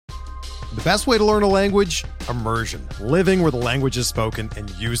The best way to learn a language? Immersion. Living where the language is spoken and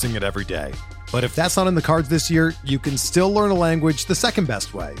using it every day. But if that's not in the cards this year, you can still learn a language the second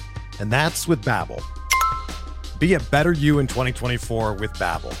best way, and that's with Babbel. Be a better you in 2024 with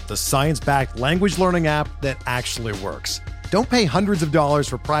Babbel, the science-backed language learning app that actually works. Don't pay hundreds of dollars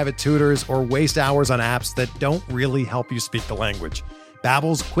for private tutors or waste hours on apps that don't really help you speak the language.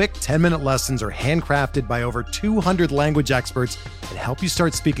 Babbel's quick 10-minute lessons are handcrafted by over 200 language experts and help you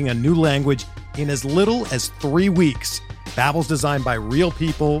start speaking a new language in as little as 3 weeks. Babbel's designed by real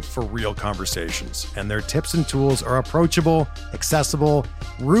people for real conversations, and their tips and tools are approachable, accessible,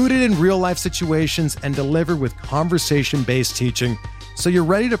 rooted in real-life situations, and delivered with conversation-based teaching, so you're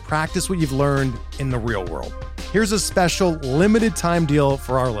ready to practice what you've learned in the real world. Here's a special limited-time deal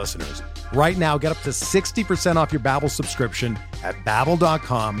for our listeners. Right now, get up to 60% off your Babbel subscription at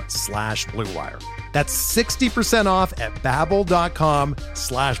babbel.com/Blue Wire. That's 60% off at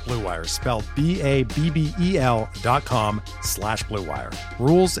babbel.com/Blue Wire, spelled BABBEL.com/Blue Wire.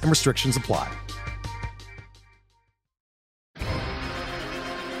 Rules and restrictions apply.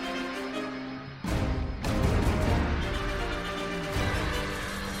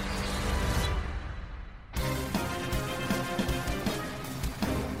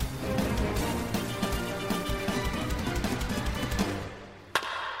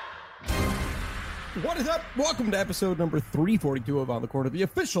 What is up? Welcome to episode number 342 of On the Court, the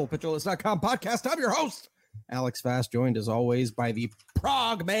official PitcherList.com podcast. I'm your host, Alex Fast, joined as always by the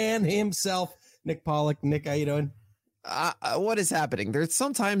Prague man himself, Nick Pollock. Nick, how you doing? What is happening? There's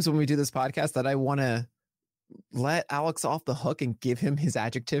sometimes when we do this podcast that I want to let Alex off the hook and give him his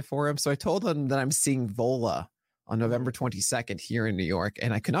adjective for him. So I told him that I'm seeing Vola on November 22nd here in New York,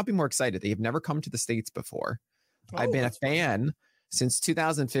 and I could not be more excited. They've never come to the States before. I've been a fan since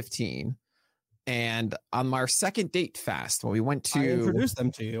 2015. And on our second date fast, when we went to... I introduced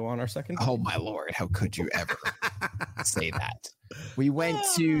them to you on our second date. Oh, my Lord. How could you ever say that? We went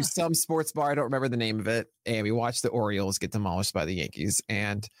to some sports bar. I don't remember the name of it. And we watched the Orioles get demolished by the Yankees.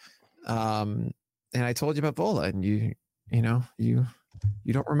 And I told you about Vola, and you don't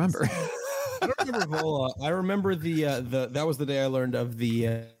remember. I don't remember Vola. I remember the that was the day I learned of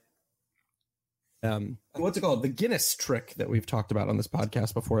the... what's it called? The Guinness trick that we've talked about on this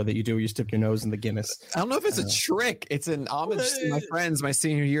podcast before that you do. You stick your nose in the Guinness. I don't know if it's a trick. It's an homage to my friends, my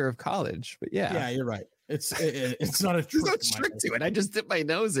senior year of college. But yeah. Yeah, you're right. It's not a trick. There's no trick to it. I just dip my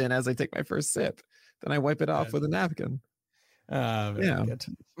nose in as I take my first sip. Then I wipe it off with a napkin. Very good.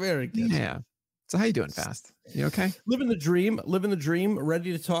 Very good. Yeah. So how you doing, Fast? You okay? Living the dream,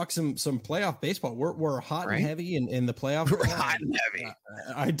 ready to talk some playoff baseball. We're hot and heavy in the playoffs. We're hot and heavy.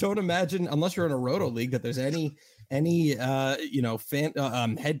 I don't imagine, unless you're in a roto league, that there's any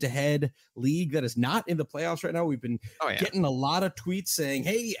head-to-head league that is not in the playoffs right now. We've been getting a lot of tweets saying,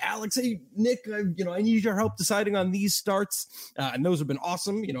 "Hey, Alex, hey, Nick, I need your help deciding on these starts." And those have been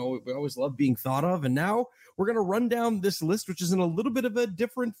awesome. We always love being thought of. And now we're going to run down this list, which is in a little bit of a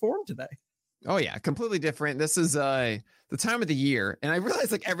different form today. Oh, yeah, completely different. This is the time of the year. And I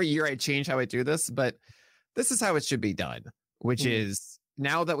realize like every year I change how I do this, but this is how it should be done, which is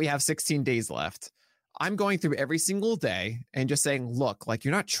now that we have 16 days left, I'm going through every single day and just saying, look, like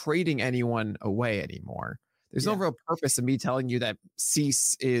you're not trading anyone away anymore. There's no real purpose in me telling you that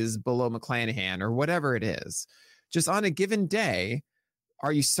Cease is below McClanahan or whatever it is. Just on a given day,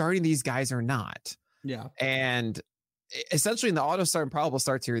 are you starting these guys or not? Yeah. And essentially in the auto start and probable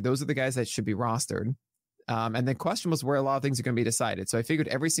starts here, those are the guys that should be rostered. And the question was where a lot of things are going to be decided. So I figured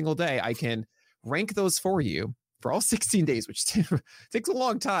every single day I can rank those for you for all 16 days, which takes a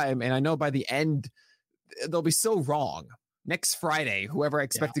long time. And I know by the end, they'll be so wrong. Next Friday, whoever I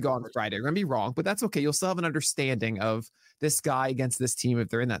expect to go on Friday, are going to be wrong, but that's okay. You'll still have an understanding of this guy against this team if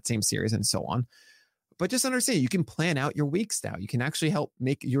they're in that same series and so on. But just understand, you can plan out your weeks now. You can actually help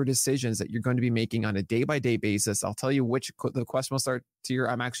make your decisions that you're going to be making on a day-by-day basis. I'll tell you which the question will start tier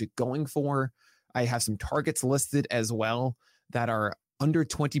I'm actually going for. I have some targets listed as well that are under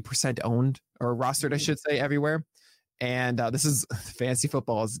 20% owned or rostered, I should say, everywhere. And this is fantasy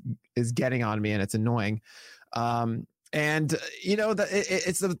football is getting on me, and it's annoying. It's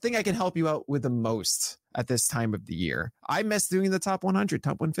the thing I can help you out with the most at this time of the year. I miss doing the top 100,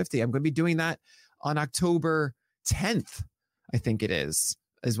 top 150. I'm going to be doing that on October 10th, I think it is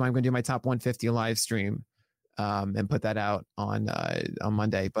when I'm going to do my top 150 live stream and put that out on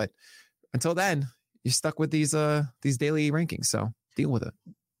Monday. But until then, you're stuck with these daily rankings. So deal with it.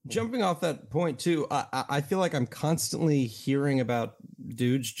 Jumping off that point too, I feel like I'm constantly hearing about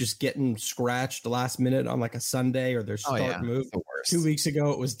dudes just getting scratched last minute on like a Sunday or their start move. first. 2 weeks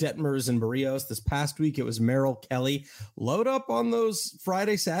ago, it was Detmers and Barrios. This past week, it was Merrill Kelly. Load up on those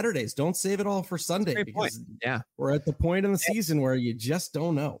Friday, Saturdays. Don't save it all for Sunday because we're at the point in the season where you just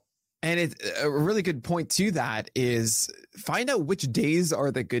don't know. And it's a really good point to that is find out which days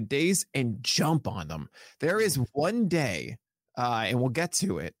are the good days and jump on them. There is one day, and we'll get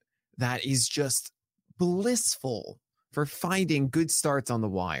to it, that is just blissful for finding good starts on the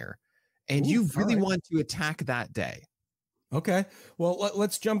wire. And you really want to attack that day. Okay. Well,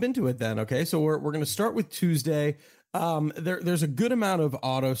 let's jump into it then. Okay. So we're going to start with Tuesday. There's a good amount of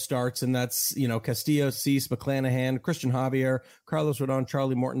auto starts, and that's, Castillo, Cease, McClanahan, Christian Javier, Carlos Rodon,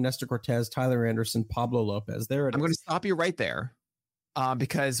 Charlie Morton, Nestor Cortez, Tyler Anderson, Pablo Lopez. I'm going to stop you right there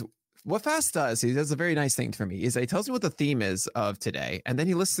because what Fast does, he does a very nice thing for me, is he tells me what the theme is of today, and then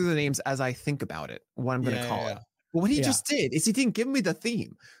he lists through the names as I think about it, what I'm going to call it. But what he just did is he didn't give me the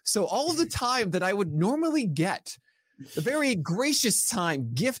theme. So all of the time that I would normally get, the very gracious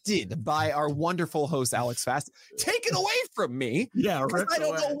time gifted by our wonderful host, Alex Fast, taken away from me. Yeah, I don't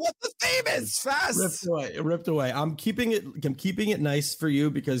know what the theme is, Fast. Ripped away. I'm keeping it nice for you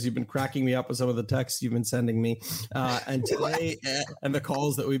because you've been cracking me up with some of the texts you've been sending me. And today, and the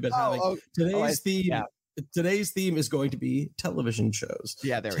calls that we've been having. Today's theme is going to be television shows.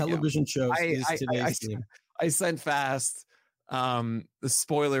 Yeah, there television shows is today's theme. I sent Fast the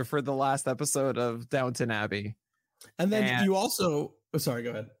spoiler for the last episode of Downton Abbey. And then you also, sorry,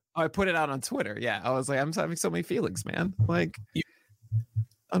 go ahead. I put it out on Twitter. Yeah. I was like, I'm having so many feelings, man. Like,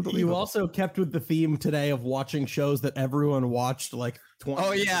 unbelievable. You also kept with the theme today of watching shows that everyone watched like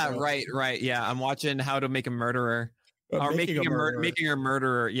 20 years ago. Right. Yeah. I'm watching How to Make a Murderer or Making a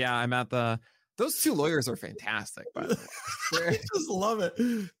Murderer. Yeah. I'm at those two lawyers are fantastic, by the way. I just love it.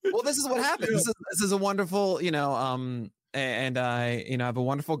 Well, this is what happened. This is a wonderful, and I, have a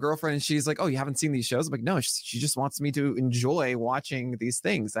wonderful girlfriend, and she's like, "Oh, you haven't seen these shows?" I'm like, "No." She just wants me to enjoy watching these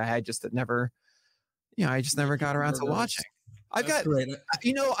things. I just never got around to watching. I've got, great.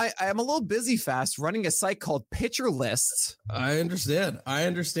 I'm a little busy Fast running a site called Pitcher Lists. I understand.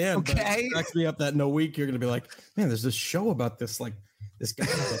 Okay, it cracks me up that in a week you're gonna be like, man, there's this show about this this guy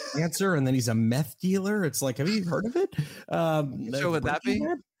has a cancer and then he's a meth dealer. It's like, have you heard of it? Show would that be?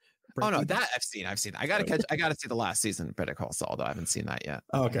 Oh no, that I've seen. I gotta see the last season of Better Call Saul, though. I haven't seen that yet.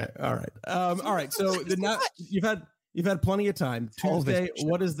 Okay. All right. All right. So you've had plenty of time. Tuesday.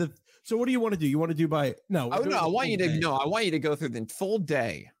 What do you want to do? You want to do by no? I want you to go through the full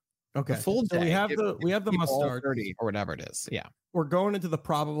day. Okay. The full day. So we have the must start 30 or whatever it is. Yeah. We're going into the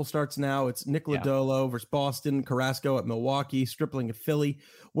probable starts now. It's Nick Lodolo versus Boston, Carrasco at Milwaukee, Stripling at Philly,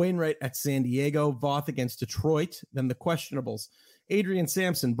 Wainwright at San Diego, Voth against Detroit. Then the questionables: Adrian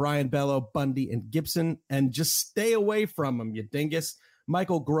Sampson, Brian Bello, Bundy, and Gibson. And just stay away from them, you dingus.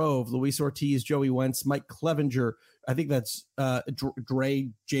 Michael Grove, Luis Ortiz, Joey Wentz, Mike Clevenger. I think that's Dre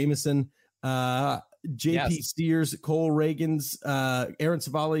Jameson, JP Steers, Cole Reagans, Aaron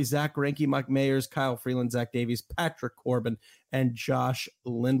Savali, Zach Greinke, Mike Mayers, Kyle Freeland, Zach Davies, Patrick Corbin, and Josh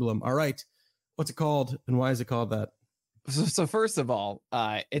Lindblom. All right. What's it called and why is it called that? So first of all,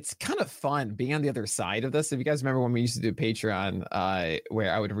 it's kind of fun being on the other side of this. If you guys remember when we used to do Patreon,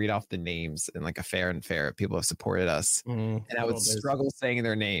 where I would read off the names in like a fair and fair, people have supported us, and I would struggle saying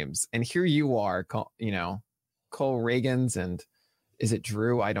their names. And here you are, Cole Reagans, and is it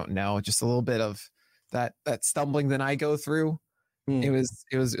Drew? I don't know. Just a little bit of that stumbling that I go through. It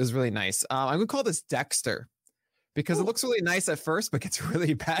was really nice. I'm gonna call this Dexter because it looks really nice at first, but gets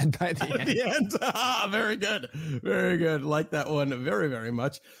really bad by the end. Very good. Very good. Like that one very, very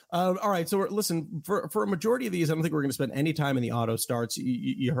much. All right. So listen, for a majority of these, I don't think we're going to spend any time in the auto starts.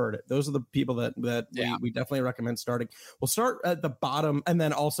 You heard it. Those are the people that we definitely recommend starting. We'll start at the bottom, and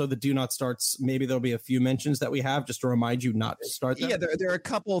then also the do not starts. Maybe there'll be a few mentions that we have just to remind you not to start them. Yeah, there are a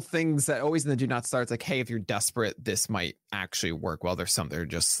couple of things that always in the do not starts, like, hey, if you're desperate, this might actually work. Well, there's some that are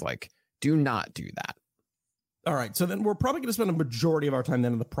just like, do not do that. All right, so then we're probably going to spend a majority of our time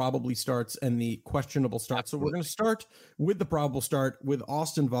then in the probably starts and the questionable starts. Absolutely. So we're going to start with the probable start with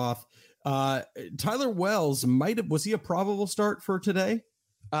Austin Voth. Tyler Wells was he a probable start for today?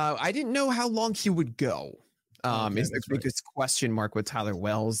 I didn't know how long he would go. Is the biggest question mark with Tyler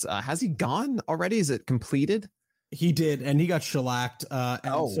Wells. Has he gone already? Is it completed? He did, and he got shellacked.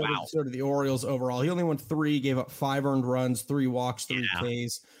 So did the Orioles overall. He only won 3, gave up 5 earned runs, 3 walks, 3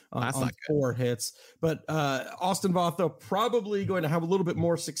 Ks on 4 hits. But Austin Voth, though, probably going to have a little bit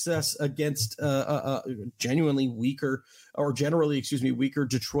more success against a generally weaker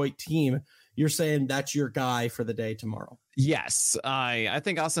Detroit team. you're saying that's your guy for the day tomorrow. Yes, I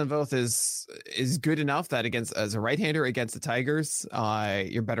think Austin Voth is good enough that as a right-hander against the Tigers,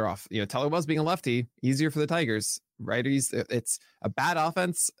 you're better off. Tyler Wells being a lefty, easier for the Tigers. Righties, it's a bad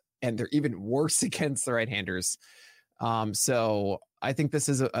offense, and they're even worse against the right-handers. So I think this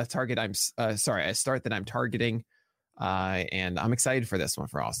is a target. A start that I'm targeting, and I'm excited for this one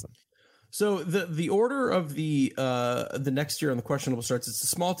for Austin. So the order of the next tier on the questionable starts, it's a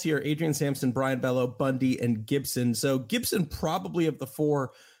small tier: Adrian Sampson, Brian Bello, Bundy, and Gibson. So Gibson probably of the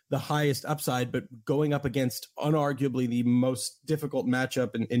four, the highest upside, but going up against unarguably the most difficult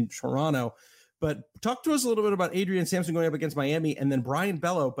matchup in Toronto. But talk to us a little bit about Adrian Sampson going up against Miami, and then Brian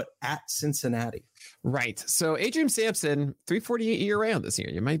Bello, but at Cincinnati. Right. So Adrian Sampson, 348 ERA on this year.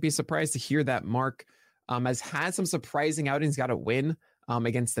 You might be surprised to hear that mark. Has had some surprising outings, got a win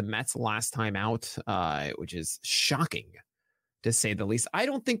against the Mets last time out, which is shocking to say the least. I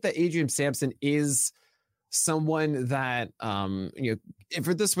don't think that Adrian Sampson is someone that, if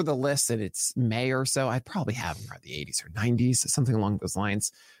this were the list and it's May or so, I'd probably have him around the 80s or 90s, something along those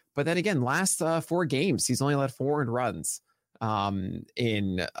lines. But then again, last 4 games, he's only let 4 earned runs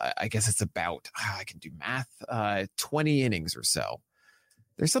in, I guess it's about, I can do math, 20 innings or so.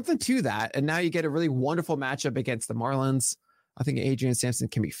 There's something to that. And now you get a really wonderful matchup against the Marlins. I think Adrian Sampson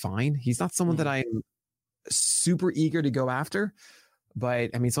can be fine. He's not someone that I'm super eager to go after, but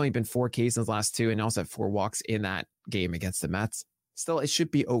I mean, it's only been 4 Ks in his last 2 and also had 4 walks in that game against the Mets. Still, it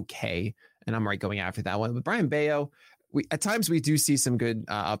should be okay. And I'm right going after that one. With Brian Bello, at times we do see some good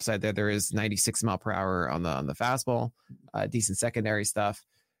upside there. There is 96 mile per hour on the fastball, decent secondary stuff.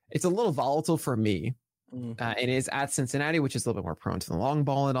 It's a little volatile for me. It is at Cincinnati, which is a little bit more prone to the long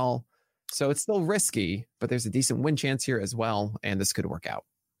ball and all. So it's still risky, but there's a decent win chance here as well, and this could work out.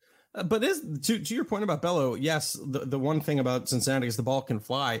 But to your point about Bello, yes, the one thing about Cincinnati is the ball can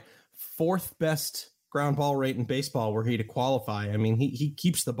fly. 4th best ground ball rate in baseball were he to qualify. I mean, he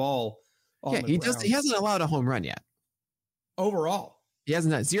keeps the ball on the ground. He hasn't allowed a home run yet. Overall. He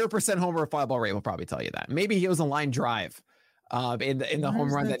hasn't had 0% homer or fly ball rate will probably tell you that. Maybe he was a line drive in the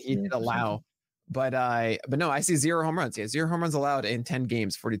home run that he did allow. But no, I see 0 home runs. He has 0 home runs allowed in 10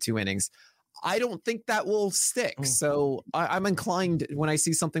 games, 42 innings. I don't think that will stick. So I'm inclined when I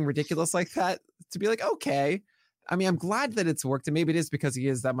see something ridiculous like that to be like, okay. I mean, I'm glad that it's worked, and maybe it is because he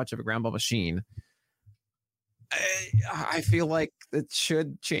is that much of a ground ball machine. I feel like it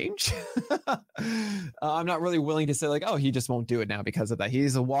should change. I'm not really willing to say like, oh, he just won't do it now because of that.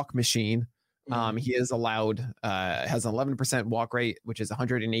 He's a walk machine. He is allowed, has an 11% walk rate, which is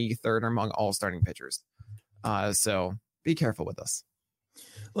 183rd among all starting pitchers. So be careful with us.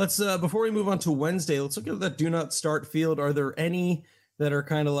 Let's, before we move on to Wednesday, let's look at that do not start field. Are there any that are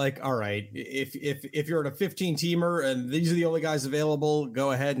kind of like, all right, if you're at a 15 teamer and these are the only guys available,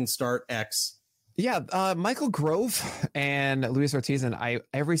 go ahead and start X? Yeah, Michael Grove and Luis Ortiz. And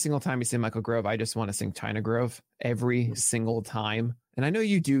every single time you say Michael Grove, I just want to sing China Grove every single time. And I know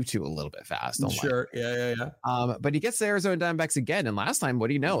you do too, a little bit fast. Sure. Yeah. But he gets the Arizona Diamondbacks again. And last time, what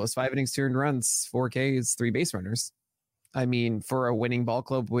do you know? It was 5 innings, 2 earned runs, 4 Ks, 3 base runners. I mean, for a winning ball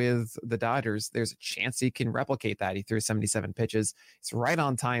club with the Dodgers, there's a chance he can replicate that. He threw 77 pitches. It's right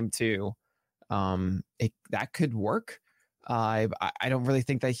on time too. That could work. I don't really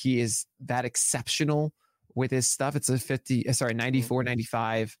think that he is that exceptional with his stuff. It's a 94,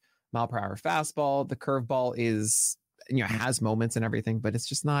 95 mile per hour fastball. The curveball is, has moments and everything, but it's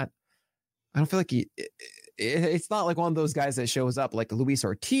just not, I don't feel like it's not like one of those guys that shows up like Luis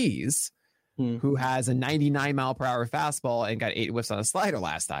Ortiz, who has a 99 mile per hour fastball and got 8 whiffs on a slider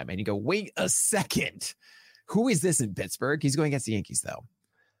last time. And you go, wait a second. Who is this in Pittsburgh? He's going against the Yankees though.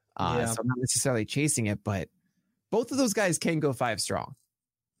 So I'm not necessarily chasing it, but both of those guys can go 5 strong.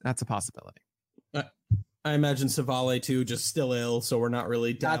 That's a possibility. I imagine Savale too, just still ill. So we're not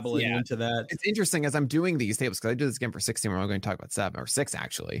really dabbling into that. It's interesting as I'm doing these tables, because I do this again for 16. We're only going to talk about 7 or 6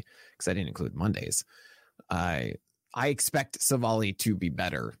 actually, because I didn't include Mondays. I expect Savale to be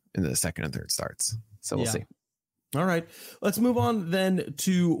better in the second and third starts. So we'll see. All right, let's move on then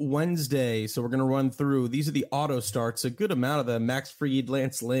to Wednesday. So we're going to run through. These are the auto starts. A good amount of them. Max Fried,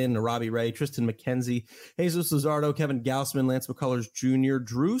 Lance Lynn, Robbie Ray, Tristan McKenzie, Jesus Luzardo, Kevin Gausman, Lance McCullers Jr.,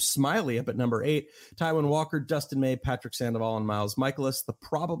 Drew Smiley up at number 8, Taijuan Walker, Dustin May, Patrick Sandoval, and Miles Michaelis. The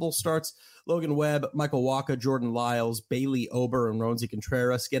probable starts: Logan Webb, Michael Wacha, Jordan Lyles, Bailey Ober, and Roansy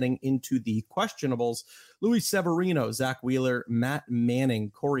Contreras. Getting into the questionables: Luis Severino, Zach Wheeler, Matt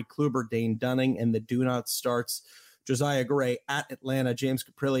Manning, Corey Kluber, Dane Dunning, and the do not starts: Josiah Gray at Atlanta, James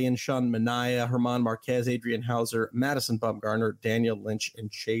Caprillion, Sean Manaea, Herman Marquez, Adrian Hauser, Madison Bumgarner, Daniel Lynch, and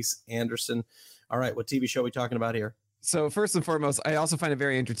Chase Anderson. All right, what TV show are we talking about here? So first and foremost, I also find it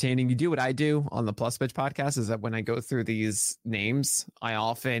very entertaining. You do what I do on the Plus Pitch podcast is that when I go through these names, I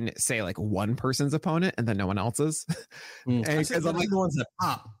often say like one person's opponent and then no one else's. Because I'm like the ones that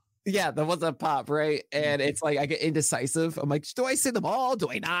pop. Yeah, the ones that pop, right? And it's like I get indecisive. I'm like, do I say them all? Do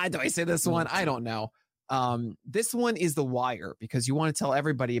I not? Do I say this one? I don't know. This one is The Wire because you want to tell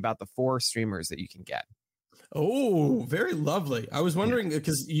everybody about the 4 streamers that you can get. Oh, very lovely. I was wondering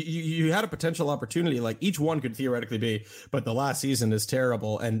because you had a potential opportunity, like each one could theoretically be, but the last season is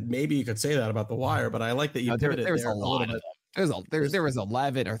terrible, and maybe you could say that about The Wire. But I like that you pivoted there's a lot of them. There was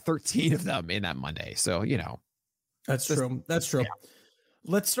 11 or 13 of them in that Monday, so that's true. That's true. Yeah.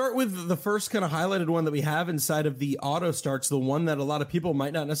 Let's start with the first kind of highlighted one that we have inside of the auto starts, the one that a lot of people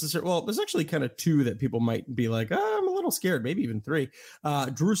might not necessarily, well, there's actually kind of 2 that people might be like, I'm a little scared, maybe even 3.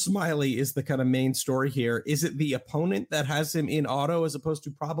 Drew Smyly is the kind of main story here. Is it the opponent that has him in auto as opposed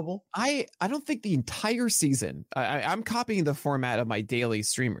to probable? I don't think the entire season, I'm copying the format of my daily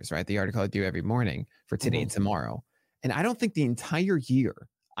streamers, right? The article I do every morning for today and tomorrow. And I don't think the entire year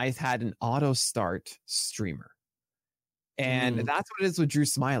I've had an auto start streamer. And that's what it is with Drew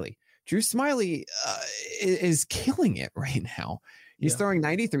Smyly. Drew Smyly is killing it right now. He's throwing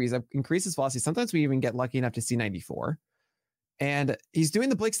 93s, increased his velocity. Sometimes we even get lucky enough to see 94. And he's doing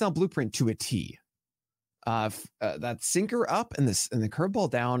the Blake Snell blueprint to a T. That sinker up and the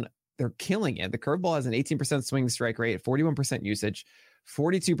curveball down, they're killing it. The curveball has an 18% swing strike rate, 41% usage,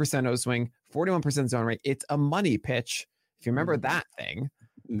 42% O swing, 41% zone rate. It's a money pitch. If you remember that thing.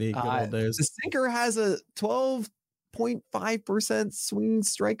 The good old days. The sinker has a 12.5% swing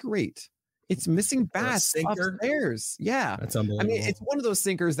strike rate. It's missing bats upstairs. Yeah. That's unbelievable. I mean, it's one of those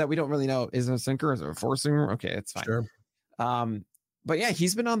sinkers that we don't really know. Is it a sinker? Is it a 4-sinker? Okay, it's fine. Sure. But yeah,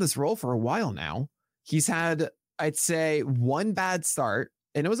 he's been on this roll for a while now. He's had, I'd say, 1 bad start,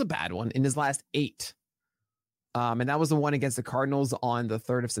 and it was a bad one in his last 8. And that was the one against the Cardinals on the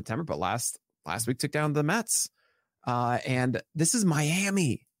 3rd of September. But last week took down the Mets. And this is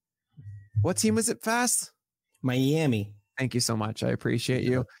Miami. What team was it, Fast? Miami. Thank you so much. I appreciate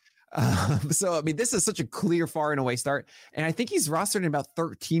you. So, I mean, this is such a clear far and away start. And I think he's rostered in about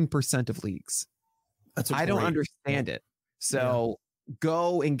 13% of leagues. I don't understand it. So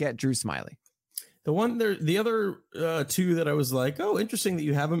go and get Drew Smyly. The one there, the other 2 that I was like, oh, interesting that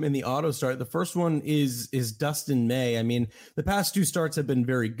you have him in the auto start. The first one is Dustin May. I mean, the past 2 starts have been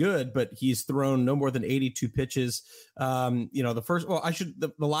very good, but he's thrown no more than 82 pitches. The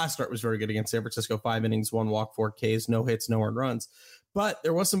last start was very good against San Francisco, 5 innings, 1 walk, 4 Ks, no hits, no earned runs. But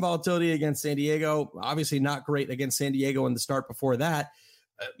there was some volatility against San Diego. Obviously not great against San Diego in the start before that.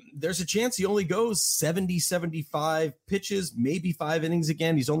 There's a chance he only goes 70, 75 pitches, maybe 5 innings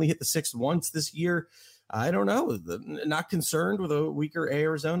again. He's only hit the 6th once this year. I don't know. Not concerned with a weaker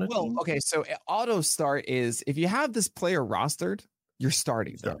Arizona team. Okay, so auto start is if you have this player rostered, you're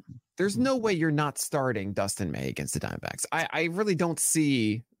starting them. There's no way you're not starting Dustin May against the Diamondbacks. I really don't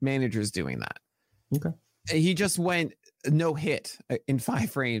see managers doing that. Okay. He just went no hit in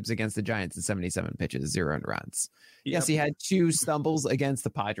 5 frames against the Giants in 77 pitches, 0 earned runs. Yep. Yes, he had 2 stumbles against the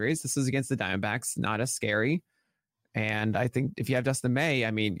Padres. This is against the Diamondbacks, not as scary. And I think if you have Dustin May,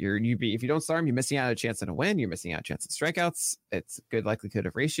 I mean, if you don't start him, you're missing out on a chance at a win. You're missing out on a chance at strikeouts. It's a good likelihood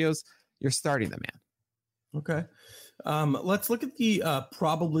of ratios. You're starting the man. Okay. Let's look at the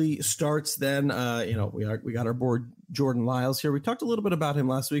probably starts then. We got our boy Jordan Lyles here. We talked a little bit about him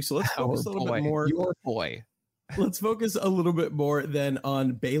last week, so let's focus a little bit more. Your boy. Let's focus a little bit more then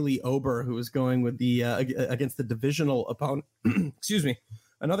on Bailey Ober, who is going with the against the divisional opponent. Excuse me,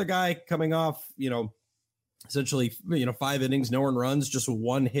 another guy coming off, essentially 5 innings, no earned runs, just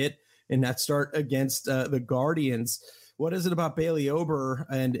 1 hit in that start against the Guardians. What is it about Bailey Ober,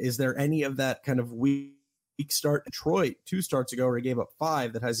 and is there any of that kind of weak start Detroit 2 starts ago where he gave up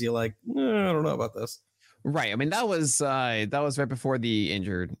 5 that has you like, I don't know about this? Right. I mean, that was right before the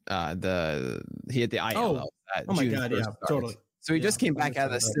injured. He had the IL. Oh my God! Yeah, totally. So he just came back out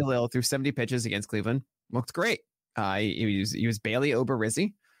of the still ill through 70 pitches against Cleveland. Looked great. He was Bailey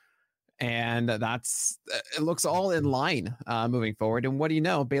Ober-Rizzi, and it looks all in line moving forward. And what do you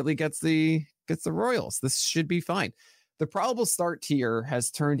know? Bailey gets the Royals. This should be fine. The probable start tier has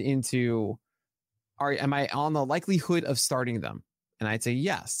turned into, am I on the likelihood of starting them? And I'd say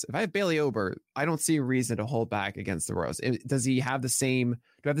yes. If I have Bailey Ober, I don't see a reason to hold back against the Royals. Does he have the same?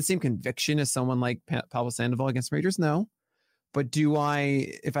 Do I have the same conviction as someone like Pablo Sandoval against Rangers? No. But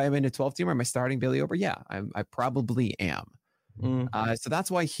if I am in a 12 team, am I starting Bailey Ober? Yeah, I probably am. So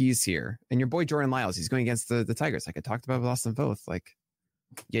that's why he's here. And your boy Jordan Lyles, he's going against the Tigers. Like I talked about with Austin Voth. Like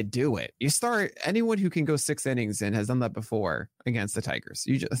you do it. You start anyone who can go 6 innings and has done that before against the Tigers.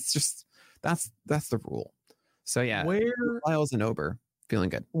 That's the rule. So yeah, Lyles and Ober feeling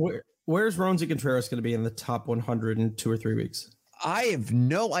good. Where's Roansy Contreras going to be in the top 100 in 2 or 3 weeks? I have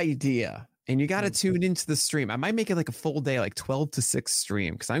no idea. And you got to tune into the stream. I might make it like a full day, like 12 to 6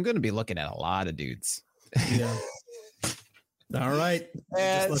 stream, because I'm going to be looking at a lot of dudes. Yeah. All right.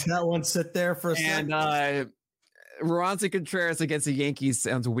 Just let that one sit there for a second. And Roansy Contreras against the Yankees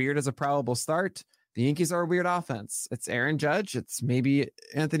sounds weird as a probable start. The Yankees are a weird offense. It's Aaron Judge. It's maybe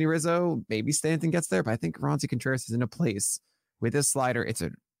Anthony Rizzo. Maybe Stanton gets there. But I think Roansy Contreras is in a place with this slider.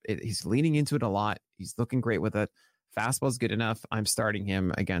 He's leaning into it a lot. He's looking great with it. Fastball's good enough. I'm starting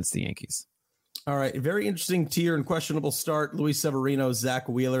him against the Yankees. All right. Very interesting tier and questionable start. Luis Severino, Zach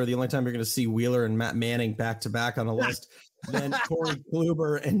Wheeler. The only time you're going to see Wheeler and Matt Manning back to back on the list. Then Corey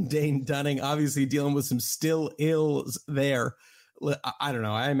Kluber and Dane Dunning, obviously dealing with some still ills there. I don't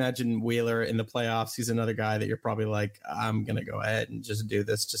know. I imagine Wheeler in the playoffs. He's another guy that you're probably like, I'm going to go ahead and just do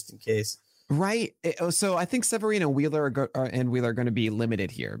this just in case. Right. So I think Severino and Wheeler are going to be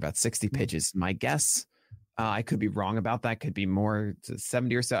limited here, about 60 pitches. My guess. I could be wrong about that. Could be more to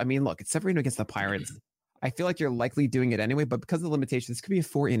 70 or so. I mean, look, it's Severino against the Pirates. I feel like you're likely doing it anyway, but because of the limitations, this could be a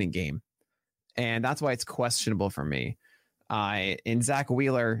 4-inning game. And that's why it's questionable for me. In Zach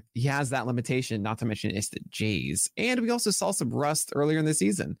Wheeler, he has that limitation, not to mention it's the Jays. And we also saw some rust earlier in the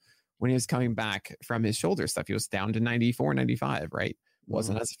season when he was coming back from his shoulder stuff. He was down to 94, 95, right?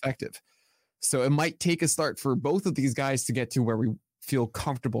 Wasn't as effective. So it might take a start for both of these guys to get to where we feel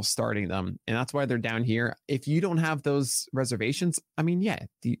comfortable starting them. And that's why they're down here. If you don't have those reservations, I mean, yeah,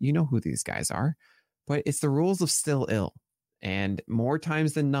 you know who these guys are, but it's the rules of still ill. And more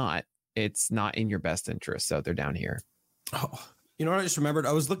times than not, it's not in your best interest. So they're down here. Oh, you know what I just remembered?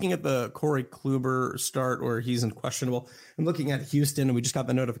 I was looking at the Corey Kluber start where he's in questionable. I'm looking at Houston, and we just got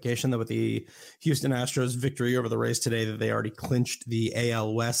the notification that with the Houston Astros victory over the Rays today that they already clinched the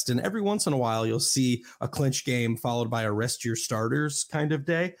AL West. And every once in a while, you'll see a clinch game followed by a rest your starters kind of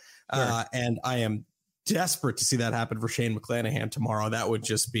day. Sure. And I am desperate to see that happen for Shane McClanahan tomorrow. That would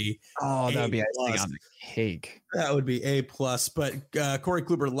just be that would be icing on the cake. That would be A+. But Corey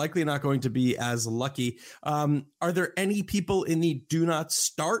Kluber likely not going to be as lucky. Are there any people in the do not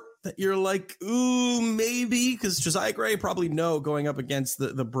start that you're like, ooh, maybe? Because Josiah Gray probably going up against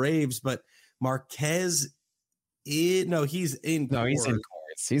the Braves, but Marquez, he's in Coors.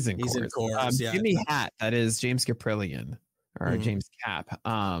 He's in Coors. Yeah. Jimmy Hatt, that is James Caprillion or James Cap.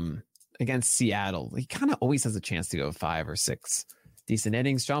 Against Seattle, he kind of always has a chance to go 5 or 6 decent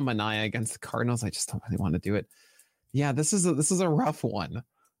innings. John Manaea against the Cardinals, I just don't really want to do it. Yeah, this is a rough one.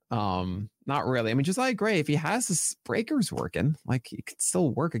 Not really. I mean, Josiah Gray, if he has his breakers working, like he could still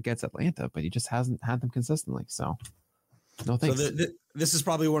work against Atlanta, but he just hasn't had them consistently. So no thanks. So this is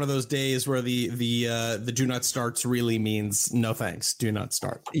probably one of those days where the do not starts really means no thanks. Do not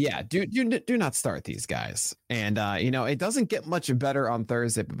start. Yeah, do not start these guys. And it doesn't get much better on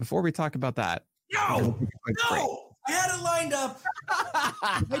Thursday. But before we talk about that, no, I had it lined up.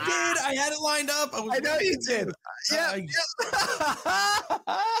 I did. I had it lined up. I know you did. Yeah.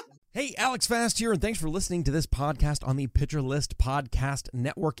 Hey, Alex Fast here, and thanks for listening to this podcast on the Pitcher List Podcast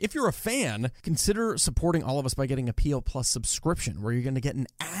Network. If you're a fan, consider supporting all of us by getting a PL Plus subscription, where you're going to get an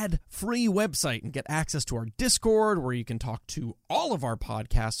ad-free website and get access to our Discord, where you can talk to all of our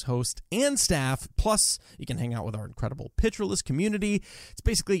podcast hosts and staff. Plus, you can hang out with our incredible Pitcher List community. It's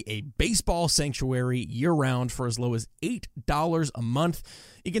basically a baseball sanctuary year-round for as low as $8 a month.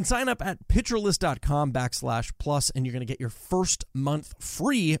 You can sign up at pitcherlist.com/plus, and you're going to get your first month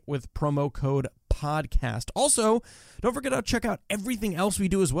free with promo code podcast. Also, don't forget to check out everything else we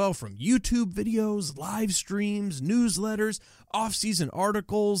do as well, from YouTube videos, live streams, newsletters, off-season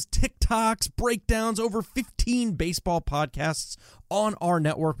articles, TikToks, breakdowns, over 15 baseball podcasts on our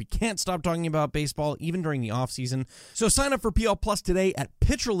network. We can't stop talking about baseball even during the offseason. So sign up for PL Plus today at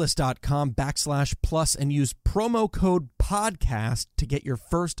pitcherlist.com/plus and use promo code podcast to get your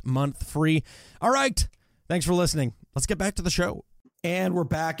first month free. All right. Thanks for listening. Let's get back to the show. And we're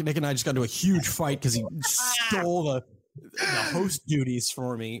back. Nick and I just got into a huge fight because he stole the host duties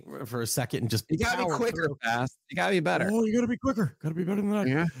for me for a second and just you gotta be quicker, fast. You gotta be better. Oh, you gotta be quicker. Gotta be better than that.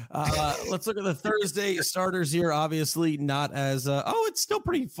 Yeah. Let's look at the Thursday starters here. Obviously, not as it's still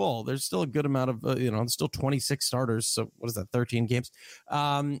pretty full. There's still a good amount of still 26 starters. So what is that? 13 games.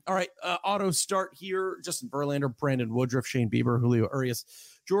 All right. Auto start here. Justin Verlander, Brandon Woodruff, Shane Bieber, Julio Urias,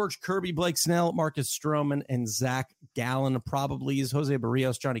 George Kirby, Blake Snell, Marcus Stroman, and Zach Gallen. Probably is Jose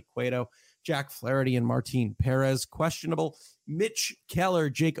Barrios, Johnny Cueto, Jack Flaherty, and Martin Perez. Questionable: Mitch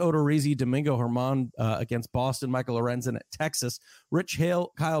Keller, Jake Odorizzi, Domingo Germán against Boston, Michael Lorenzen at Texas, Rich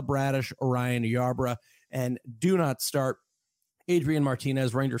Hill, Kyle Bradish, Orion Yarbrough, and do not start: Adrian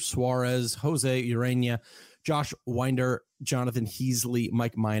Martinez, Ranger Suarez, Jose Urena, Josh Winder, Jonathan Heasley,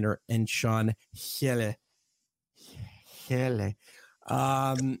 Mike Miner, and Sean Hele.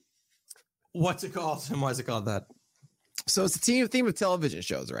 What's it called? And why is it called that? So it's a theme of television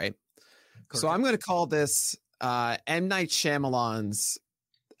shows, right? Correct. So I'm going to call this M. Night Shyamalan's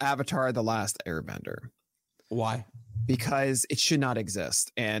Avatar: The Last Airbender. Why? Because it should not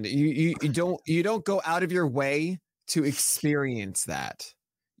exist, and you don't go out of your way to experience that.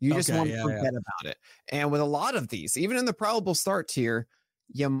 You just want to forget about it. And with a lot of these, even in the probable start tier,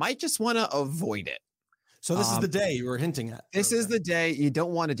 you might just want to avoid it. So this is the day you were hinting at. This is the day you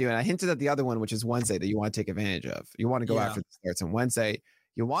don't want to do it. I hinted at the other one, which is Wednesday, that you want to take advantage of. You want to go after the starts on Wednesday.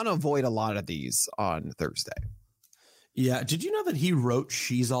 You want to avoid a lot of these on Thursday. Yeah. Did you know that he wrote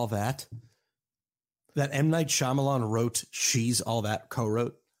She's All That? That M. Night Shyamalan wrote She's All That,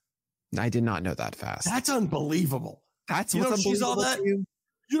 co-wrote? I did not know that fast. That's unbelievable. That's what's She's All That.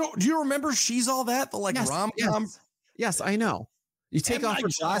 Do you remember She's All That? The rom-com? Yes, I know. You take off her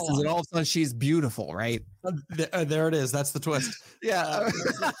glasses and all of a sudden she's beautiful, right? There it is. That's the twist. Yeah.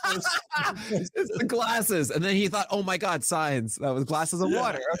 It's the glasses. And then he thought, oh my God, signs. That was glasses of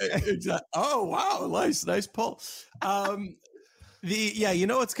water. Okay. Exactly. Oh, wow. Nice pull.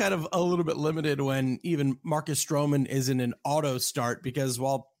 It's kind of a little bit limited when even Marcus Stroman is in an auto start, because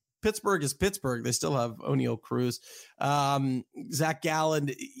while Pittsburgh is Pittsburgh, they still have O'Neal Cruz. Zach Gallen,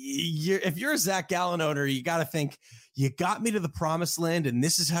 if you're a Zach Gallen owner, you got to think, you got me to the promised land, and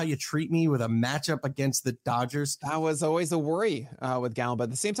this is how you treat me with a matchup against the Dodgers. That was always a worry with Gallen. But at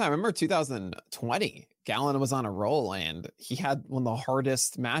the same time, I remember 2020, Gallen was on a roll, and he had one of the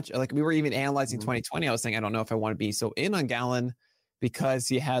hardest match. Like, we were even analyzing 2020. I was saying, I don't know if I want to be so in on Gallen because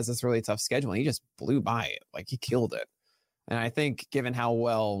he has this really tough schedule, and he just blew by it. Like, he killed it. And I think given how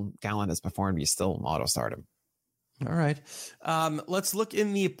well Gallen has performed, you still auto start him. All right. Let's look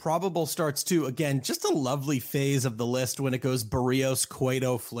in the probable starts too. Again, just a lovely phase of the list when it goes Barrios,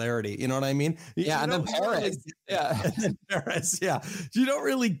 Cueto, Flaherty. You know what I mean? Yeah. And then Perez. And then Perez. Yeah. You don't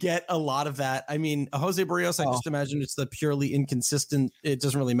really get a lot of that. I mean, Jose Barrios, I just imagine it's the purely inconsistent. It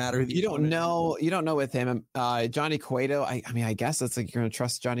doesn't really matter. You don't know with him. Johnny Cueto. I guess it's like you're going to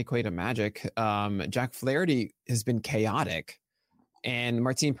trust Johnny Cueto magic. Jack Flaherty has been chaotic, and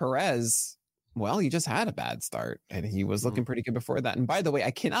Martin Perez, well, he just had a bad start, and he was looking pretty good before that. And by the way,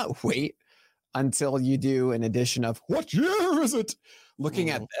 I cannot wait until you do an edition of what year is it? Looking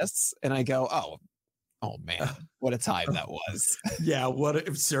at this, and I go, oh man, what a time that was. Yeah,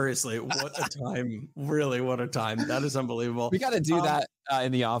 seriously, what a time. Really, what a time. That is unbelievable. We got to do that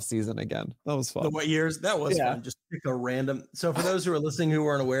in the off season again. That was fun. What years? That was fun. Just pick a random. So for those who are listening who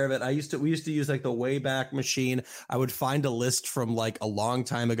weren't aware of it, we used to use like the Wayback Machine. I would find a list from like a long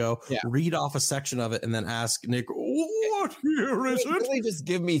time ago, read off a section of it, and then ask Nick, what year is it? Really just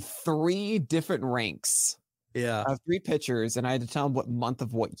give me 3 different ranks. Yeah, 3 pictures, and I had to tell him what month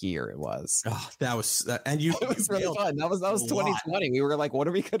of what year it was. Oh, that was and you. It was really fun. That was 2020. We were like, what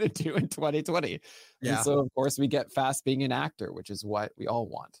are we going to do in 2020? Yeah. And so of course we get Fast being an actor, which is what we all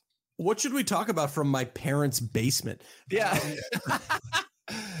want. What should we talk about from my parents' basement? Yeah.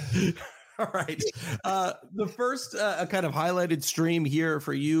 All right. The first kind of highlighted stream here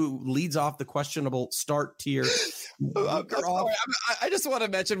for you leads off the questionable start tier. I just want to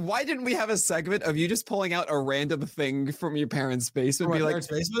mention, why didn't we have a segment of you just pulling out a random thing from your parents' basement?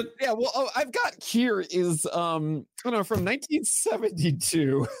 Basement? Yeah, well, I've got here is, from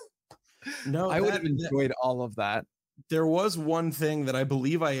 1972. No, I would have enjoyed all of that. There was one thing that I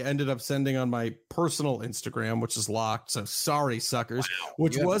believe I ended up sending on my personal Instagram, which is locked. So sorry, suckers. Wow.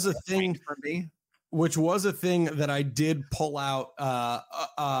 Which was a thing for me. Which was a thing that I did pull out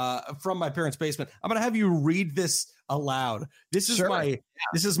from my parents' basement. I'm gonna have you read this aloud. This is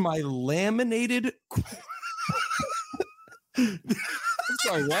my laminated. I'm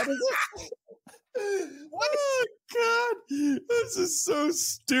sorry, what is it? Oh God, this is so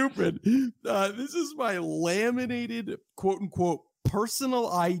stupid. This is my laminated quote unquote personal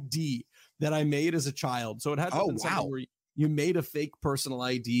ID that I made as a child. So it has been something where you made a fake personal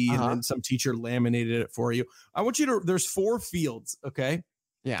ID and then some teacher laminated it for you. I want you to, there's 4 fields. Okay.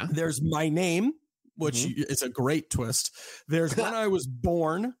 Yeah. There's my name, which is a great twist. There's when I was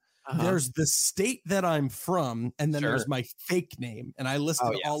born. There's the state that I'm from, and then there's my fake name. And I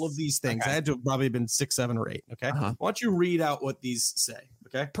listed all of these things. I had to have probably been 6, 7, or 8. Okay. Why don't you read out what these say?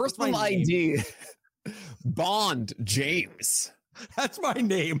 Okay. Personal ID. Bond James. That's my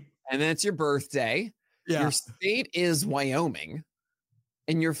name. And then it's your birthday. Yeah. Your state is Wyoming.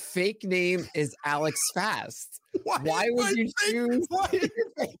 And your fake name is Alex Fast. Why would you choose your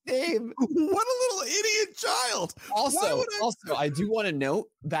fake name? What a little idiot child. Also, I do want to note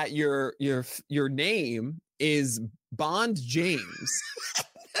that your name is Bond James,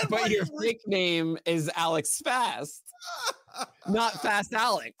 but your fake name is Alex Fast, not Fast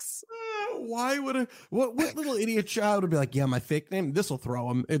Alex. Why would what little idiot child would be like, yeah, my fake name, this will throw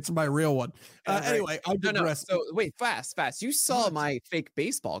him. It's my real one. Anyway, I digress. No. So wait, Fast. You saw my fake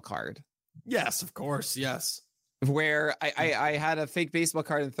baseball card. Yes, of course. Yes. Where I had a fake baseball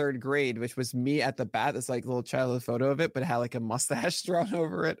card in 3rd grade, which was me at the bat. It's like a little childhood photo of it, but it had like a mustache drawn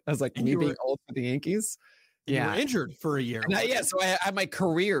over it. I was like, me being old for the Yankees. Yeah. You were injured for a year. So I had my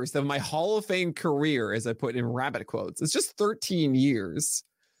career. So my Hall of Fame career, as I put in rabbit quotes, it's just 13 years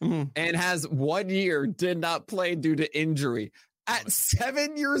and has 1 year did not play due to injury at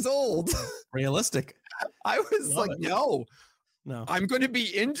 7 years old. Realistic. I was like, no, I'm going to be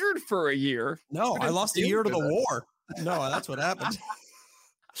injured for a year. No, I lost a year to the war. No, that's what happened.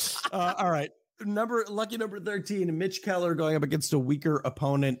 All right. Lucky number 13, Mitch Keller going up against a weaker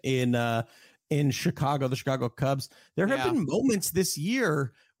opponent in Chicago, the Chicago Cubs. There have been moments this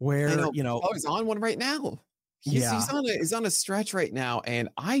year where, he's on one right now. He's on a stretch right now, and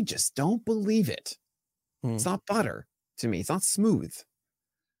I just don't believe it. It's not butter to me. It's not smooth.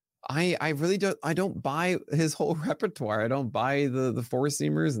 I really don't. I don't buy his whole repertoire. I don't buy the four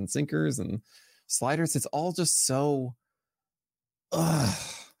seamers and sinkers and sliders. It's all just so.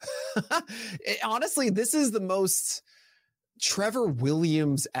 Honestly, this is the most Trevor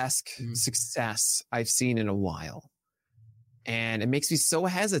Williams-esque success I've seen in a while. And it makes me so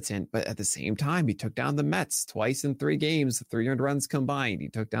hesitant. But at the same time, he took down the Mets twice in 3 games, 300 runs combined. He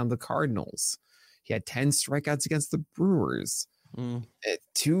took down the Cardinals. He had 10 strikeouts against the Brewers.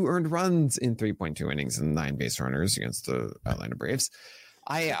 2 earned runs in 3.2 innings and 9 base runners against the Atlanta Braves.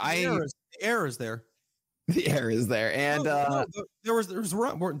 The error is there. The error is there. And there was a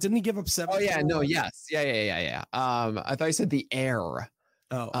run. Didn't he give up 7? Oh, yeah. No, yes. Yeah. I thought you said the air.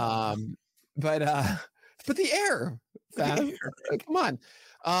 Oh. But the air. Come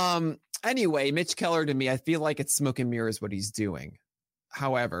on. Anyway, Mitch Keller, to me, I feel like it's smoke and mirrors what he's doing.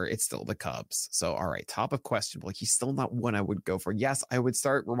 However, it's still the Cubs. So, all right, top of questionable. He's still not one I would go for. Yes, I would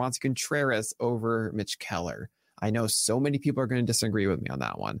start Roansy Contreras over Mitch Keller. I know so many people are going to disagree with me on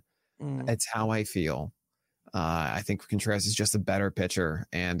that one. It's how I feel. I think Contreras is just a better pitcher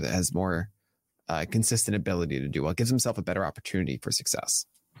and has more consistent ability to do well. Gives himself a better opportunity for success.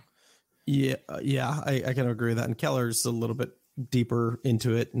 Yeah, I can agree with that. And Keller's a little bit deeper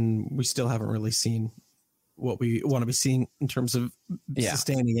into it, and we still haven't really seen what we want to be seeing in terms of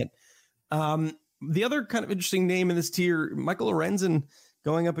sustaining it. The other kind of interesting name in this tier, Michael Lorenzen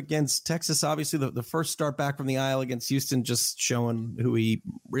going up against Texas. Obviously, the first start back from the aisle against Houston, just showing who he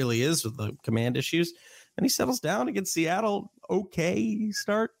really is with the command issues. And he settles down against Seattle. Okay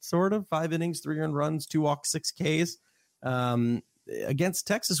start, sort of. 5 innings, 3 earned runs, 2 walks, 6 Ks. Against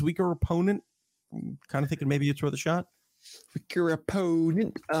Texas, weaker opponent. Kind of thinking maybe you throw the shot. Weaker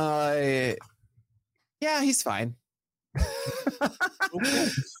opponent. Yeah, he's fine.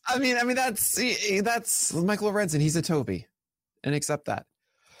 I mean that's Michael Lorenzen. He's a Toby, and accept that.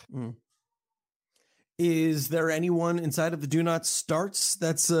 Is there anyone inside of the do not starts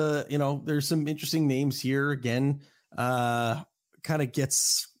that's there's some interesting names here again. Kind of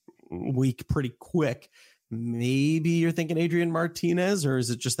gets weak pretty quick. Maybe you're thinking Adrian Martinez, or is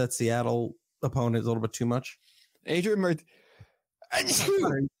it just that Seattle opponent is a little bit too much? Adrian Martinez.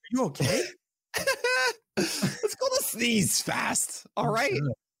 Are you okay? Let's go to sneeze fast. All right.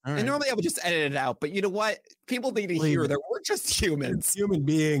 All right. And normally I would just edit it out, but you know what? People need to hear that we're just humans. Human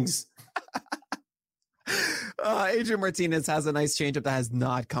beings. Adrian Martinez has a nice changeup that has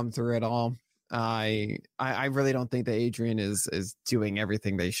not come through at all. I really don't think that Adrian is doing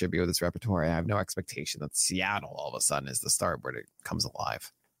everything they should be with his repertoire. I have no expectation that Seattle all of a sudden is the start where it comes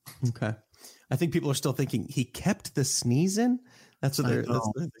alive. Okay. I think people are still thinking he kept the sneeze in. That's what they're.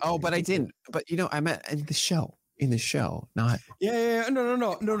 But I didn't. But I meant in the show. Not. Yeah.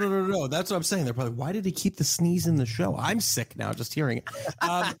 No. That's what I'm saying. They're probably, why did he keep the sneeze in the show? I'm sick now just hearing it.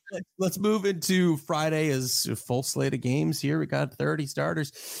 Let's move into Friday as a full slate of games here. We got 30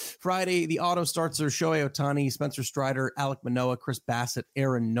 starters. Friday, the auto starts are Shohei Ohtani, Spencer Strider, Alek Manoah, Chris Bassett,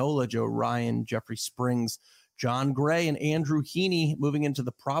 Aaron Nola, Joe Ryan, Jeffrey Springs, John Gray, and Andrew Heaney. Moving into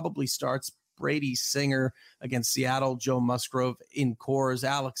the probably starts, Brady Singer against Seattle, Joe Musgrove in Coors,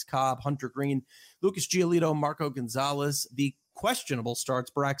 Alex Cobb, Hunter Green, Lucas Giolito, Marco Gonzalez. The questionable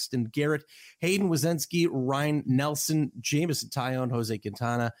starts, Braxton Garrett, Hayden Wiesenski, Ryan Nelson, Jameson Taillon, Jose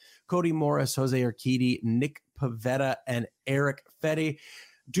Quintana, Cody Morris, Jose Urquidy, Nick Pivetta, and Eric Fedde.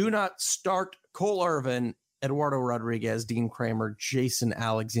 Do not start Cole Irvin, Eduardo Rodriguez, Dean Kramer, Jason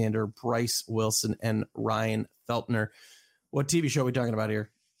Alexander, Bryce Wilson, and Ryan Feltner. What TV show are we talking about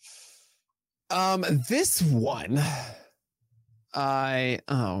here? This one,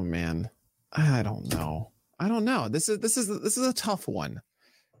 oh man, I don't know. This is a tough one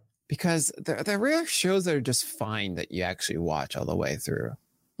because there are rare shows that are just fine that you actually watch all the way through.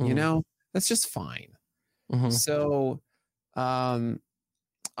 You know, that's just fine. So, I'm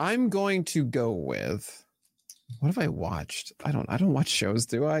going to go with, what have I watched? I don't watch shows,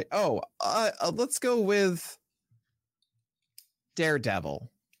 do I? Oh, let's go with Daredevil.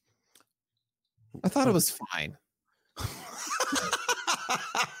 I thought it was fine.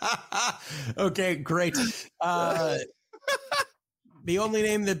 Okay, great. The only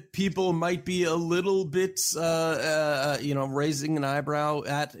name that people might be a little bit, raising an eyebrow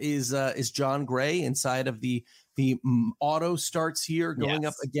at is John Gray inside of the auto starts here going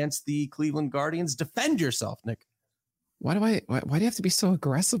up against the Cleveland Guardians. Defend yourself, Nick. Why do you have to be so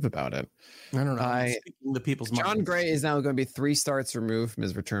aggressive about it? I don't know. I'm speaking to people's John minds. Gray is now going to be 3 starts removed from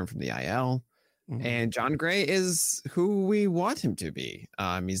his return from the IL. And John Gray is who we want him to be.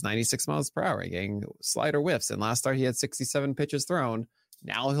 He's 96 miles per hour, getting slider whiffs. And last start, he had 67 pitches thrown.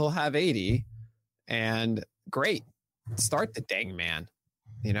 Now he'll have 80. And great. Start the dang man.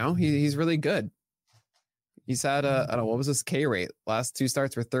 You know, he's really good. He's had what was his K rate? Last 2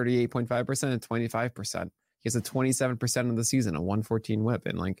 starts were 38.5% and 25%. He has a 27% of the season, a 114 whip.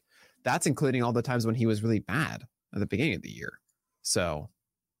 And like, that's including all the times when he was really bad at the beginning of the year. So,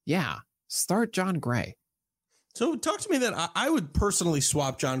 yeah. Start John Gray. So talk to me that I would personally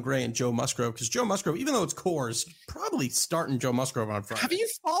swap John Gray and Joe Musgrove, because Joe Musgrove, even though it's Coors, probably starting Joe Musgrove on Friday. Have you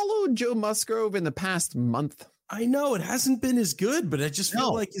followed Joe Musgrove in the past month? I know it hasn't been as good, but I just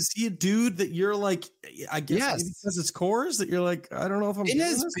feel like, is he a dude that you're like, I guess because it's Coors that you're like, I don't know if I'm. It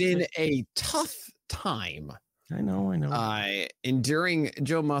has been a tough time. I know. Enduring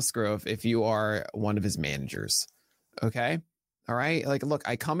Joe Musgrove if you are one of his managers. Okay. All right. Like, look,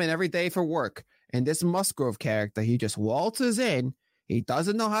 I come in every day for work, and this Musgrove character, he just waltzes in. He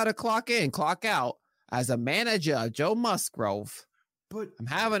doesn't know how to clock in, clock out. As a manager of Joe Musgrove, but I'm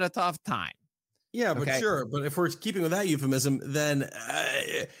having a tough time. Yeah, but sure. But if we're keeping with that euphemism, then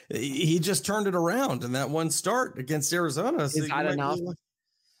he just turned it around in that one start against Arizona. Is that enough?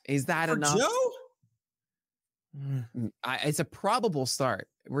 Is that enough? Joe? It's a probable start.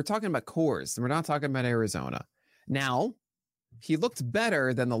 We're talking about Coors. We're not talking about Arizona. Now, he looked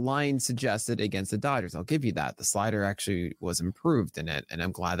better than the line suggested against the Dodgers. I'll give you that. The slider actually was improved in it, and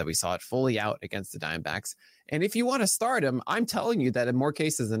I'm glad that we saw it fully out against the Diamondbacks. And if you want to start him, I'm telling you that in more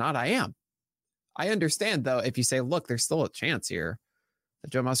cases than not, I am. I understand, though, if you say, look, there's still a chance here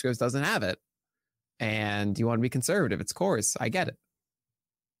that Joe Musgrove doesn't have it, and you want to be conservative, it's Coors. I get it.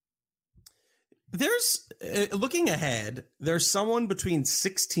 There's, looking ahead, there's someone between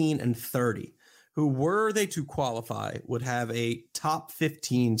 16 and 30 who, were they to qualify, would have a top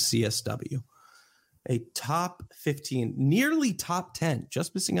 15 CSW, a top 15, nearly top 10,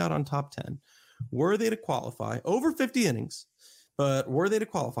 just missing out on top 10. Were they to qualify, over 50 innings, but were they to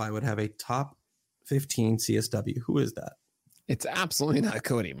qualify, would have a top 15 CSW. Who is that? It's absolutely not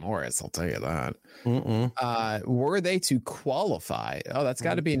Cody Morris, I'll tell you that. Were they to qualify? Oh, that's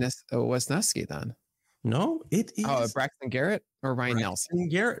got to be Wesneski then. No, it is. Oh, Braxton Garrett or Ryan Nelson?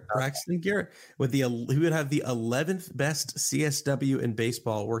 Braxton Garrett with he would have the 11th best CSW in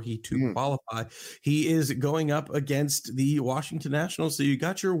baseball were he to qualify. He is going up against the Washington Nationals. So you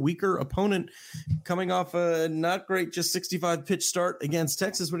got your weaker opponent coming off a not great, just 65 pitch start against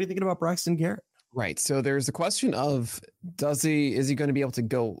Texas. What are you thinking about Braxton Garrett? Right. So there's the question of is he going to be able to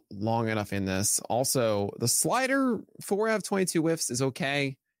go long enough in this? Also, the slider 4 out of 22 whiffs is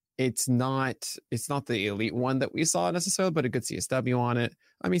okay. It's not the elite one that we saw necessarily, but a good CSW on it.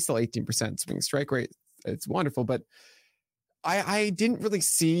 I mean, still 18% swing strike rate. It's wonderful, but I didn't really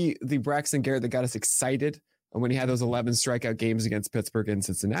see the Braxton Garrett that got us excited when he had those 11 strikeout games against Pittsburgh and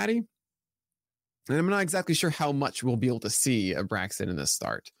Cincinnati. And I'm not exactly sure how much we'll be able to see of Braxton in this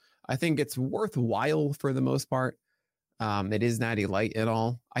start. I think it's worthwhile for the most part. It is natty light and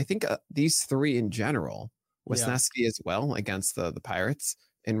all. I think these 3 in general, Wesneski as well against the Pirates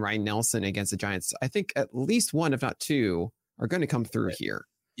and Ryan Nelson against the Giants. I think at least 1, if not 2, are going to come through here.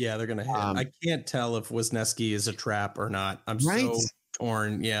 Yeah, they're going to hit. I can't tell if Wesneski is a trap or not. I'm so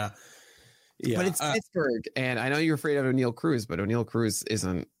torn. Yeah. But it's Pittsburgh, and I know you're afraid of O'Neal Cruz, but O'Neal Cruz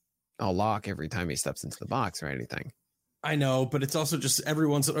isn't a lock every time he steps into the box or anything. I know, but it's also just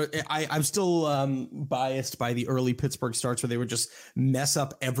everyone's. I'm still biased by the early Pittsburgh starts where they would just mess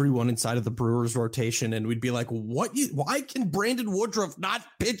up everyone inside of the Brewers rotation, and we'd be like, "What? Why can Brandon Woodruff not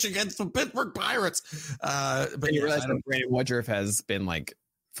pitch against the Pittsburgh Pirates?" But you realize that Brandon Woodruff has been like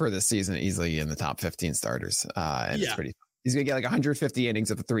for this season easily in the top 15 starters, and it's pretty. He's going to get like 150 innings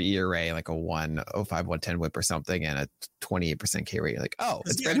of a 3 ERA, like a 1.05, 110 whip or something, and a 28% K rate. Like, oh,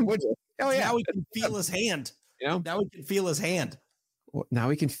 it's Brandon Woodruff. Oh, yeah. Now we can feel his hand. Now we can feel his hand. Well, now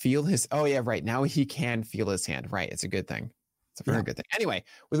he can feel his. Oh, yeah, right. Now he can feel his hand. Right. It's a good thing. It's a very good thing. Anyway,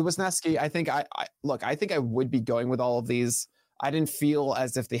 with Wisniewski, I think I think I would be going with all of these. I didn't feel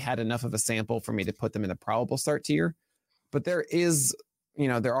as if they had enough of a sample for me to put them in the probable start tier. But there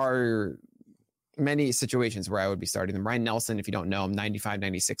are many situations where I would be starting them. Ryan Nelson, if you don't know him, 95,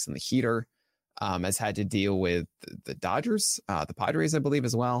 96 in the heater, has had to deal with the Dodgers, the Padres, I believe,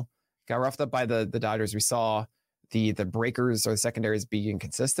 as well. Got roughed up by the Dodgers. We saw the breakers or the secondaries being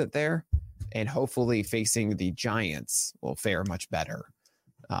consistent there, and hopefully facing the Giants will fare much better.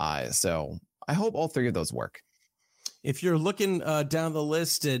 So I hope all three of those work. If you're looking down the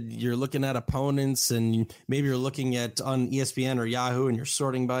list and you're looking at opponents, and maybe you're looking at on ESPN or Yahoo and you're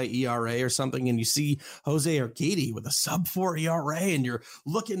sorting by ERA or something, and you see Jose Urquidy with a sub-4 ERA, and you're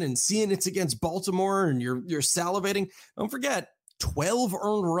looking and seeing it's against Baltimore, and you're salivating, don't forget 12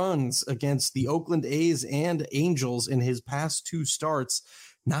 earned runs against the Oakland A's and Angels in his past 2 starts.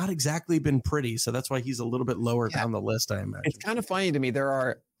 Not exactly been pretty. So that's why he's a little bit lower down the list, I imagine. It's kind of funny to me. There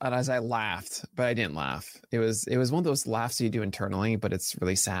are, and as I laughed, but I didn't laugh. It was one of those laughs you do internally, but it's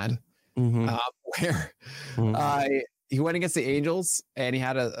really sad. Where he went against the Angels and he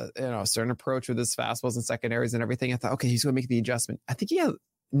had a certain approach with his fastballs and secondaries and everything. I thought, okay, he's going to make the adjustment. I think he had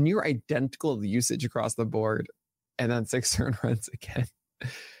near identical usage across the board, and then 6 earned runs again.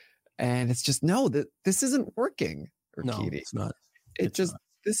 And it's just, no, this isn't working. Urquidy. No, it's not.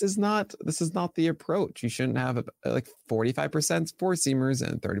 This is not the approach. You shouldn't have like 45% four seamers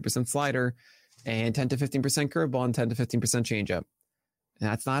and 30% slider and 10 to 15% curveball and 10 to 15% changeup. And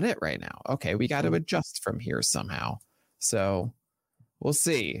that's not it right now. Okay, we got to adjust from here somehow. So we'll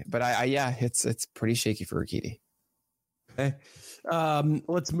see. But it's pretty shaky for Urquidy. Okay.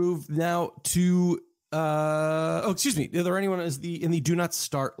 Let's move now to excuse me. Is there anyone in the do not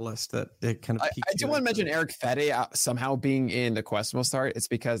start list that kind of I do want to mention Eric Fedde somehow being in the questionable start. It's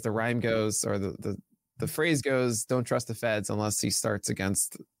because the rhyme goes, or the phrase goes, don't trust the Feds unless he starts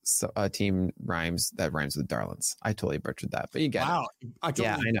against a team that rhymes with Darlins. I totally butchered that, but you get it. I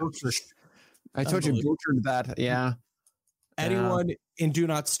told you butchered that. Yeah. Anyone in do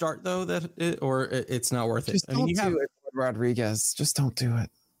not start though it's not worth it. Just don't do it, Rodriguez. Just don't do it.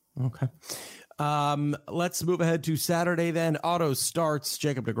 Okay. Let's move ahead to Saturday then. Auto starts: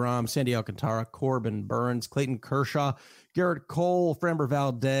 Jacob deGrom, Sandy Alcantara, Corbin Burns, Clayton Kershaw, Garrett Cole, Framber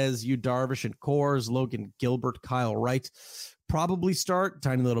Valdez, Yu Darvish and Coors, Logan Gilbert, Kyle Wright. Probably start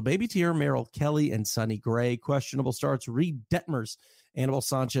tiny little baby tier, Merrill Kelly and Sonny Gray. Questionable starts: Reed Detmers, Anibal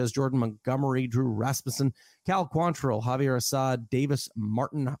Sanchez, Jordan Montgomery, Drew Rasmussen, Cal Quantrill, Javier Assad, Davis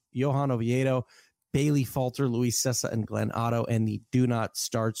Martin, Johan Oviedo, Bailey Falter, Luis Sessa, and Glenn Otto. And the do not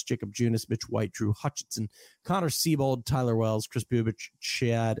starts: Jacob Junis, Mitch White, Drew Hutchinson, Connor Siebold, Tyler Wells, Chris Bubich,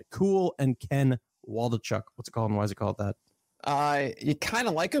 Chad Kuhl, and Ken Waldichuk. What's it called and why is it called that? You kind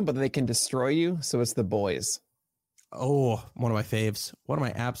of like them, but they can destroy you. So it's the boys. Oh, one of my faves. One of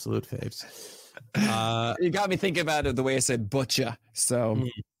my absolute faves. You got me thinking about it the way I said butcher. So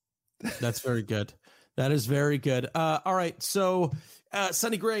that's very good. That is very good. All right. So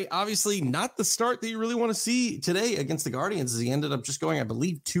Sonny Gray, obviously not the start that you really want to see today against the Guardians, as he ended up just going, I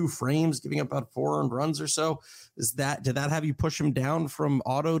believe, 2 frames, giving up about 4 earned runs or so. Did that have you push him down from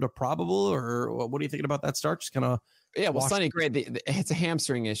auto to probable, or what are you thinking about that start? Just kind of Sonny Gray, it's a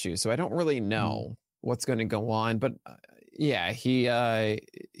hamstring issue, so I don't really know what's going to go on, but he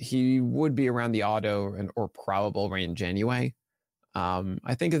would be around the auto or probable range anyway.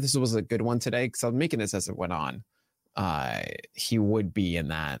 I think if this was a good one today, because I'm making this as it went on, he would be in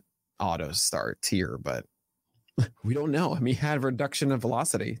that auto start tier, but we don't know. I mean, he had a reduction of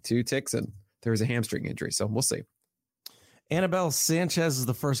velocity, 2 ticks, and there was a hamstring injury, so we'll see. Anibal Sanchez is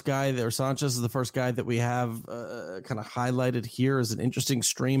the first guy that we have kind of highlighted here as an interesting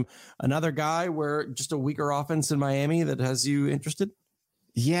stream. Another guy where just a weaker offense in Miami that has you interested?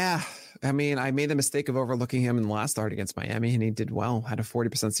 Yeah. I mean, I made the mistake of overlooking him in the last start against Miami, and he did well. Had a 40%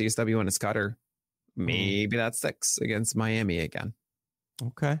 CSW on his cutter. Maybe that sticks against Miami again.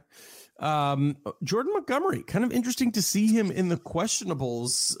 Okay. Jordan Montgomery, kind of interesting to see him in the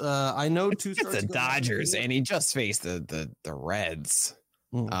questionables. I know it's the Dodgers, and he just faced the Reds,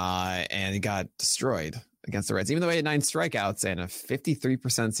 and he got destroyed against the Reds. Even though he had 9 strikeouts and a 53%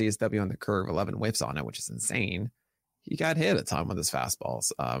 CSW on the curve, 11 whiffs on it, which is insane. He got hit a ton with his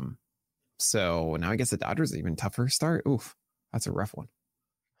fastballs. So now I guess the Dodgers are even tougher start. Oof, that's a rough one.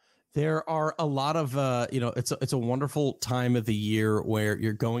 There are a lot of, it's a wonderful time of the year where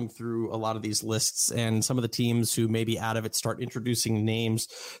you're going through a lot of these lists, and some of the teams who may be out of it start introducing names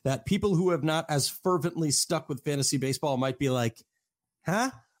that people who have not as fervently stuck with fantasy baseball might be like,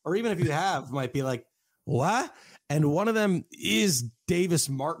 huh? Or even if you have, might be like, what? And one of them is Davis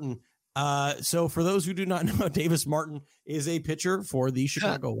Martin. So for those who do not know, Davis Martin is a pitcher for the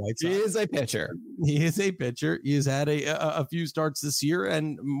Chicago White Sox. He is a pitcher. He is a pitcher. He has had a few starts this year,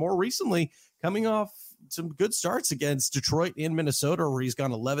 and more recently coming off some good starts against Detroit and Minnesota, where he's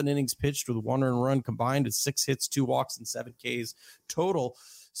gone 11 innings pitched with 1 earned run combined, with 6 hits, 2 walks, and 7 Ks total.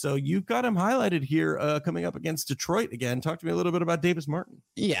 So you've got him highlighted here coming up against Detroit again. Talk to me a little bit about Davis Martin.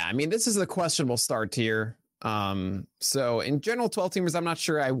 Yeah, I mean, this is a questionable start tier. So in general, 12 teamers, I'm not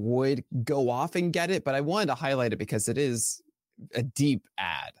sure I would go off and get it, but I wanted to highlight it because it is a deep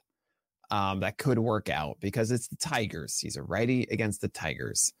ad that could work out because it's the Tigers. He's a righty against the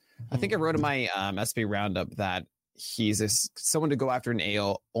Tigers. I think I wrote in my SP roundup that he's someone to go after in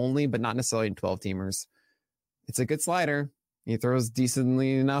AL only, but not necessarily in 12 teamers. It's a good slider. He throws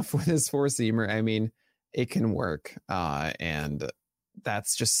decently enough with his 4-seamer. I mean, it can work. And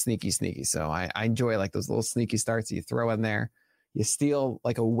that's just sneaky. So I enjoy like those little sneaky starts you throw in there. You steal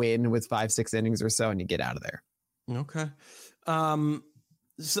like a win with 5-6 innings or so, and you get out of there. Okay.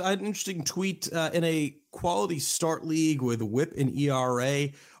 So an interesting tweet in a quality start league with WHIP and ERA.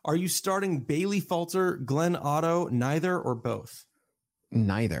 Are you starting Bailey Falter, Glenn Otto, neither or both?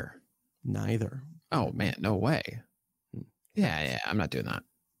 Neither. Oh man, no way. Yeah, I'm not doing that.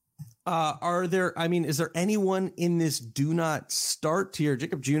 Is there anyone in this do not start tier?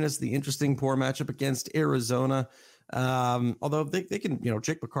 Jacob Junis, the interesting poor matchup against Arizona. Although they can,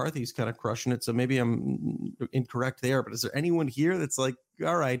 Jake McCarthy's kind of crushing it. So maybe I'm incorrect there, but is there anyone here that's like,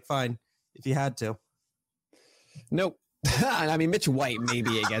 all right, fine, if you had to? Nope. I mean, Mitch White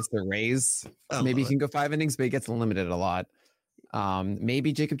maybe against the Rays. Maybe he can go 5 innings, but he gets limited a lot.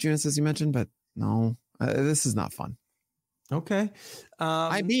 Maybe Jacob Junis, as you mentioned, but no, this is not fun. Okay.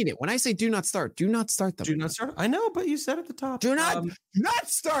 I mean it. When I say do not start them. Do not start. I know, but you said at the top. Do not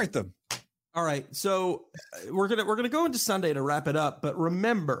start them. All right. So we're gonna go into Sunday to wrap it up. But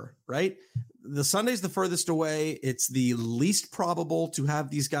remember, right? The Sunday's the furthest away. It's the least probable to have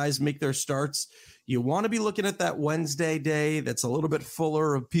these guys make their starts. You want to be looking at that Wednesday day that's a little bit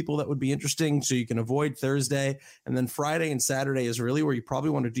fuller of people that would be interesting, so you can avoid Thursday. And then Friday and Saturday is really where you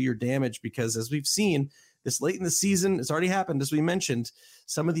probably want to do your damage, because as we've seen, this late in the season, it's already happened, as we mentioned,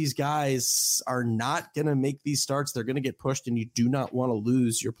 some of these guys are not going to make these starts. They're going to get pushed, and you do not want to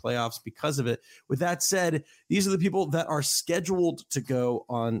lose your playoffs because of it. With that said, these are the people that are scheduled to go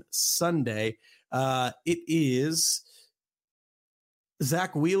on Sunday. It is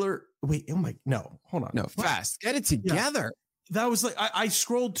Zach Wheeler. Wait, no, hold on. No, fast. Get it together. Yeah. That was like, I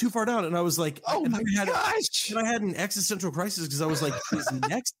scrolled too far down, and I was like, oh my gosh. And I had an existential crisis because I was like,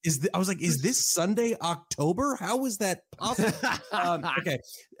 is this Sunday, October? How is that possible? Okay.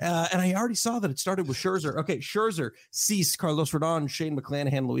 And I already saw that it started with Scherzer. Okay. Scherzer, Cease, Carlos Rodon, Shane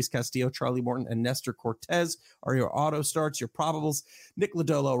McClanahan, Luis Castillo, Charlie Morton, and Nestor Cortez are your auto starts. Your probables: Nick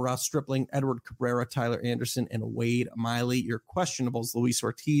Lodolo, Ross Stripling, Edward Cabrera, Tyler Anderson, and Wade Miley. Your questionables: Luis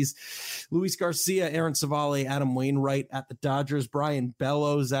Ortiz, Luis Garcia, Aaron Savale, Adam Wainwright at the Dodgers, Brian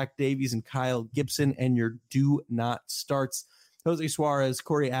Bello, Zach Davies, and Kyle Gibson. And your do not starts: Jose Suarez,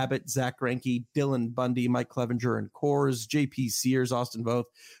 Corey Abbott, Zach Greinke, Dylan Bundy, Mike Clevenger, and Coors, JP Sears, Austin Voth,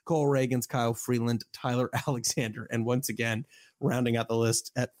 Cole Reagans, Kyle Freeland, Tyler Alexander, and once again, rounding out the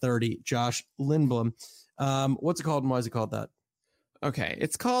list at 30, Josh Lindblom. What's it called and why is it called that? Okay,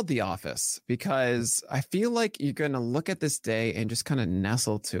 it's called The Office because I feel like you're going to look at this day and just kind of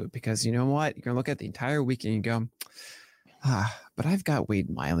nestle to it, because you know what? You're going to look at the entire week and you go, but I've got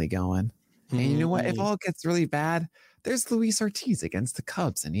Wade Miley going. And you know what? If all gets really bad, there's Luis Ortiz against the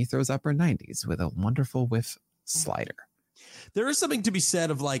Cubs, and he throws upper 90s with a wonderful whiff slider. There is something to be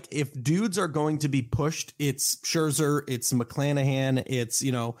said of, like, if dudes are going to be pushed, it's Scherzer, it's McClanahan, it's,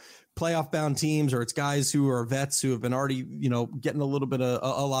 playoff bound teams, or it's guys who are vets who have been already, getting a little bit of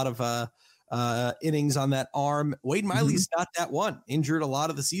a lot of innings on that arm. Wade Miley's not that one, injured a lot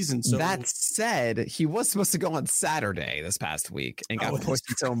of the season. So that said, he was supposed to go on Saturday this past week and got pushed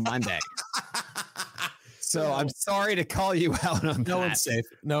until Monday. So I'm sorry to call you out on that. No one's safe.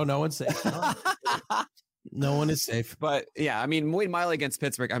 No one's safe. No one is safe. But yeah, I mean, Wade Miley against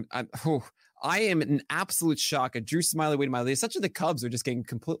Pittsburgh, I am in absolute shock at Drew Smyly, Wade Miley. Such as the Cubs are just getting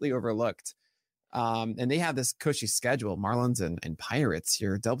completely overlooked. And they have this cushy schedule, Marlins and Pirates.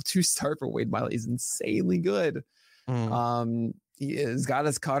 Your double 2 start for Wade Miley is insanely good. He has got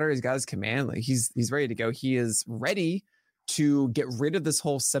his cutter, he's got his command. Like he's ready to go. He is ready to get rid of this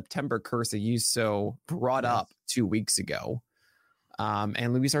whole September curse that you so brought up 2 weeks ago.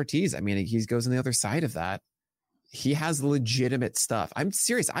 And Luis Ortiz, I mean, he goes on the other side of that. He has legitimate stuff. I'm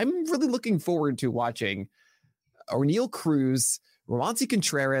serious. I'm really looking forward to watching O'Neal Cruz, Roansy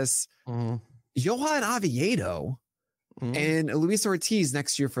Contreras, Johan Oviedo, and Luis Ortiz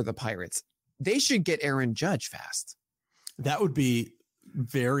next year for the Pirates. They should get Aaron Judge fast. That would be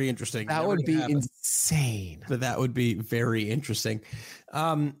very interesting. That would be insane. But that would be very interesting.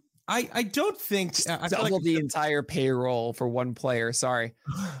 I don't think double the entire payroll for one player. Sorry.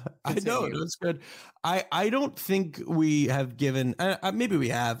 I know that's good. I don't think we have given, maybe we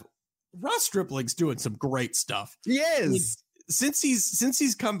have. Ross Stripling's doing some great stuff. He is. I mean, since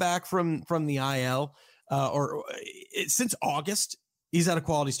he's come back from the IL, since August, he's had a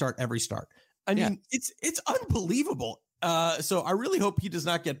quality start every start. I mean, it's unbelievable. So I really hope he does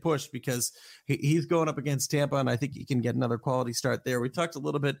not get pushed, because he's going up against Tampa, and I think he can get another quality start there. We talked a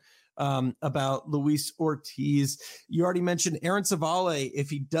little bit about Luis Ortiz. You already mentioned Aaron Civale. If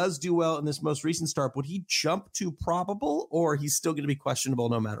he does do well in this most recent start, would he jump to probable, or he's still going to be questionable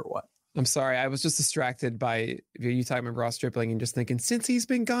no matter what? I'm sorry. I was just distracted by you talking about Ross Stripling and just thinking, since he's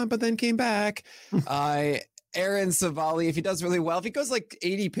been gone, but then came back. Aaron Civale, if he does really well, if he goes like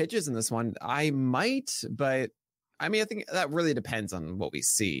 80 pitches in this one, I might, but I mean, I think that really depends on what we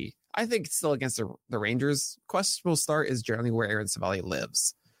see. I think still against the Rangers, questionable start is generally where Aaron Civale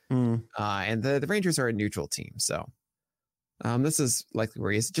lives. And the Rangers are a neutral team. So this is likely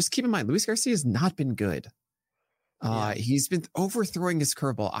where he is. Just keep in mind, Luis Garcia has not been good. He's been overthrowing his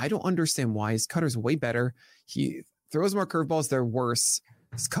curveball. I don't understand why. His cutter's way better. He throws more curveballs. They're worse.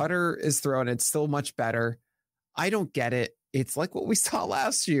 His cutter is thrown. It's still much better. I don't get it. It's like what we saw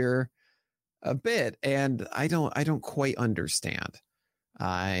last year a bit. And I don't quite understand.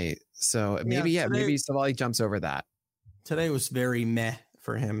 So maybe Civale jumps over that. Today was very meh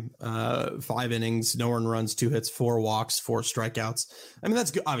for him. 5 innings, no earned runs, 2 hits, 4 walks, 4 strikeouts. I mean,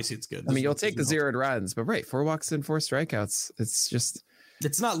 that's good. Obviously, it's good. I mean, you'll take the 0 runs, but 4 walks and 4 strikeouts.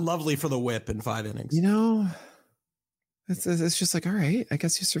 It's not lovely for the whip in 5 innings. You know, it's just like, all right, I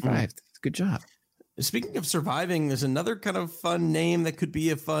guess you survived. Good job. Speaking of surviving, there's another kind of fun name that could be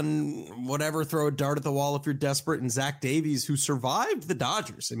a fun whatever, throw a dart at the wall if you're desperate, and Zach Davies, who survived the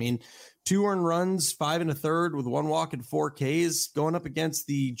Dodgers. I mean, 2 earned runs, 5 1/3 with 1 walk and 4 Ks going up against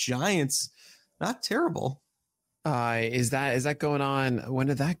the Giants. Not terrible. Is that going on? When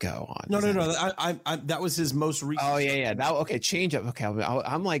did that go on? No. That was his most recent. Oh yeah. Change up. Okay.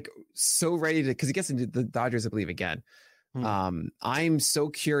 I'm like so ready to, because he gets into the Dodgers, I believe, again. I'm so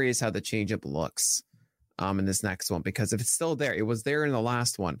curious how the changeup looks in this next one, because if it's still there, it was there in the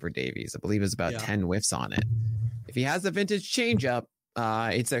last one for Davies. I believe it was about 10 whiffs on it. If he has the vintage changeup,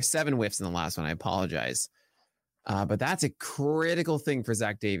 it's there 7 whiffs in the last one. I apologize. But that's a critical thing for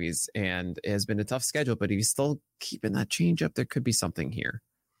Zach Davies, and it has been a tough schedule, but if he's still keeping that changeup, there could be something here.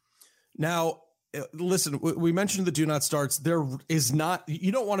 Now, listen, we mentioned the do not starts. There is not,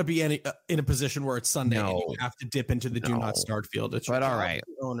 you don't want to be in a position where it's Sunday and you have to dip into the do not start field. It's but all right,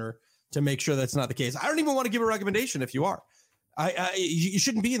 owner to make sure that's not the case. I don't even want to give a recommendation if you are. You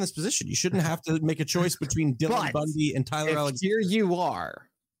shouldn't be in this position. You shouldn't have to make a choice between Dylan Bundy and Tyler Alexander. Here you are.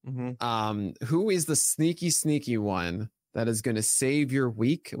 Who is the sneaky one that is going to save your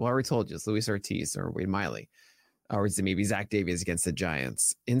week? Well, I already told you, it's Luis Ortiz or Wade Miley. Or is it maybe Zach Davies against the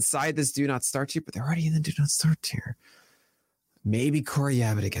Giants inside this do not start tier, but they're already in the do not start tier. Maybe Corey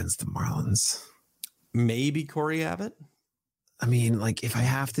Abbott against the Marlins. Maybe Corey Abbott. I mean, like, if I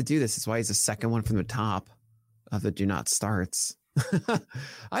have to do this, it's why he's the second one from the top of the do not starts.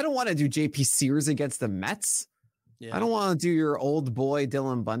 I don't want to do JP Sears against the Mets. Yeah. I don't want to do your old boy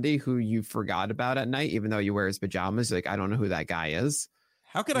Dylan Bundy, who you forgot about at night, even though you wear his pajamas. Like, I don't know who that guy is.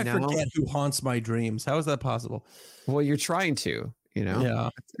 How could I forget who haunts my dreams? How is that possible? Well, you're trying to, Yeah,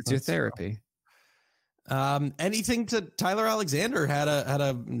 it's your therapy. Anything to Tyler Alexander had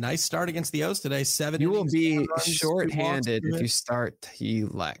a nice start against the O's today. 7 You will be shorthanded if you start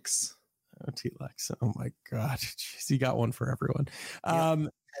T-Lex. Oh, T-Lex. Oh my God. Jeez, you got one for everyone.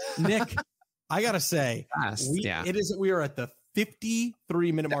 Nick, I gotta say, we are at the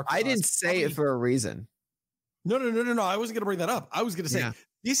 53-minute mark. I didn't say it for a reason. No. I wasn't going to bring that up. I was going to say,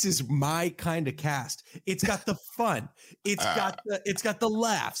 this is my kind of cast. It's got the fun. It's got the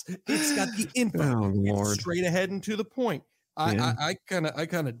laughs. It's got the info. Oh, Lord. It's straight ahead and to the point. I kind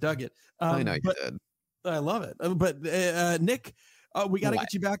of dug it. I know you did. I love it. But Nick, we got to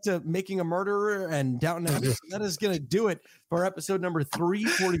get you back to Making a Murderer and Downton Abbey. That is going to do it for episode number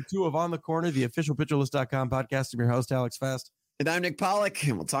 342 of On the Corner, the official PitcherList.com podcast. I'm your host, Alex Fast. And I'm Nick Pollock,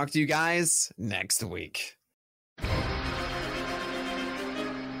 and we'll talk to you guys next week.